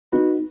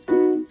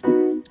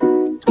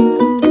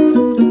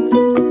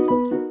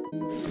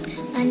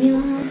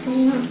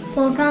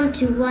Welcome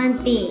to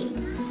 1B.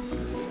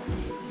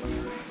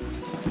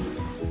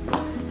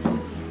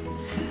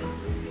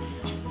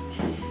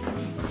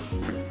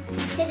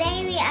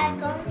 Today we are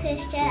going to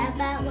share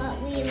about what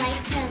we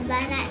like to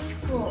learn at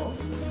school.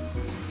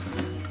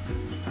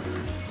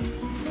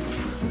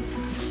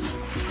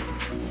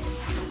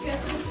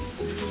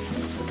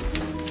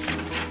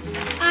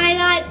 I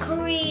like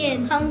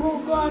Korean.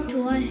 한국어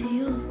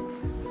좋아해요.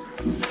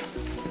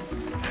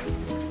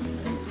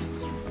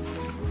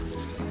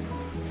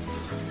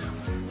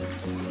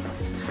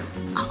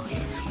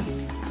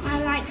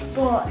 I like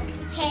sport.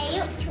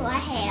 체육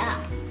좋아해요.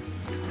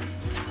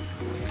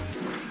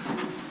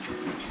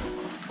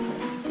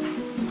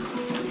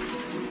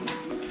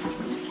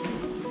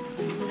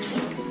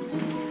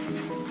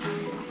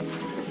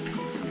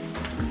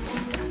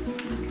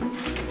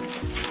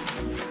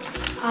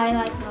 I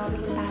like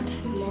badminton.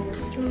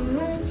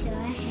 동물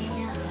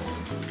좋아해요.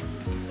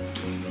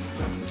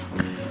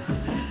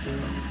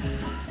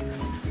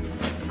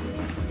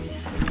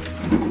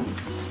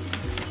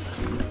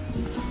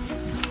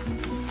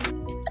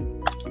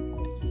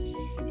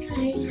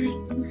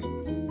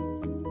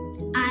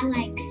 I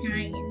like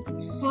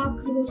science.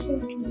 과학하고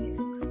수업 좋아해요.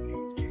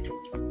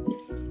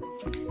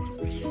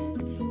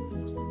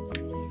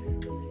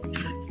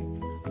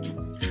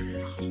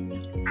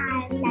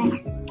 I like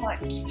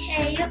sport.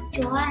 체육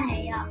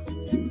좋아해요.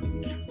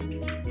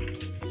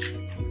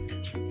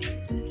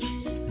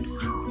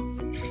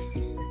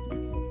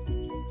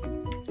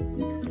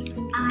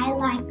 I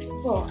like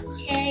sport.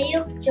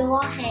 체육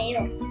좋아해요.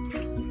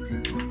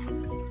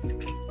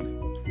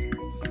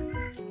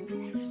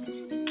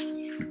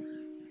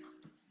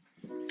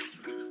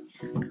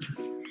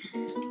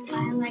 I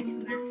like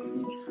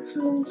math.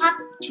 수학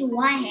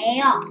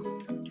좋아해요.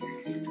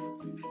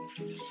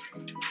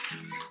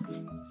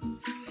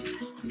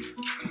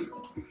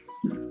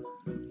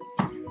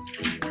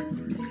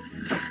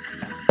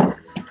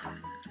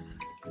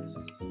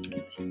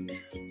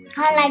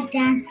 I like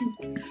dancing.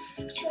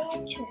 춤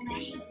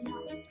좋아해요.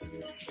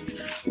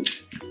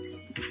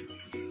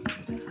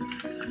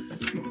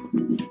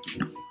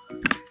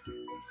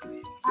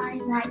 I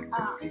like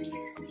art.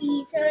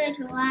 미술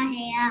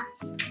좋아해요.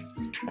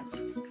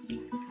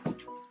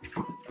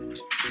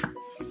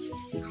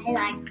 I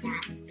like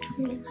dance.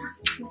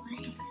 수학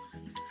좋아해요.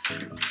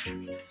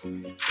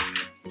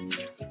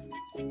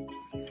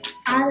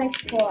 I like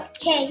sport.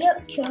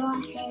 체육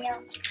좋아해요.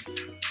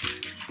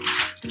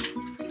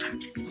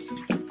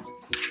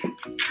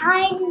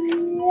 I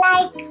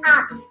like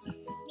art.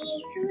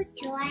 미술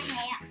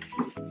좋아해요.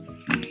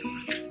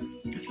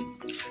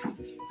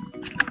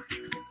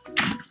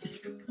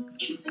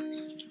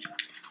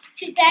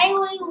 Today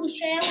we will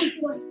share with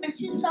you a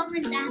special song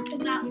and dance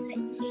about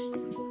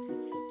fitness.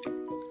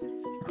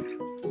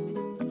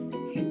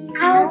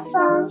 Our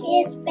song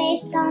is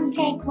based on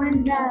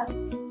Taekwondo.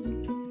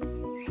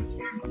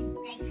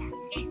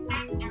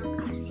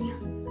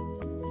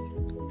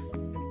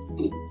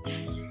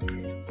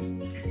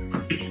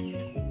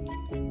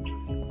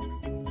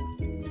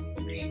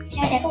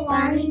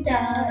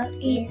 Taekwondo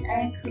is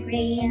a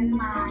Korean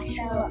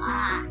martial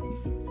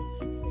arts.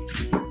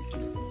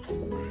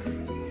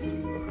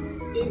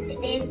 It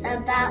is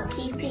about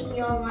keeping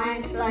your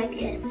mind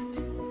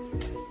focused.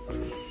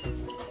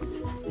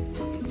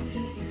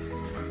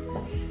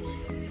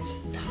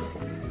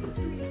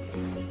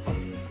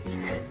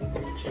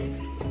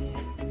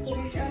 It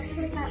is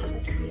also about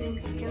becoming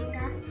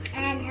stronger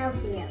and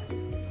healthier.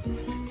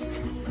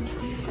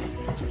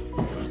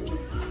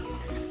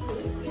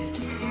 It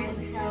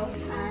can help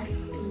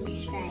us be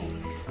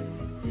safe.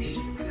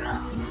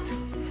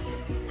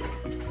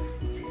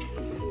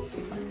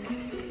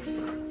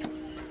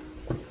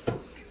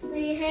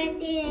 We hope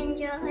you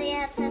enjoy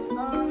our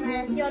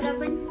performance.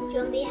 여러분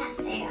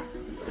준비하세요.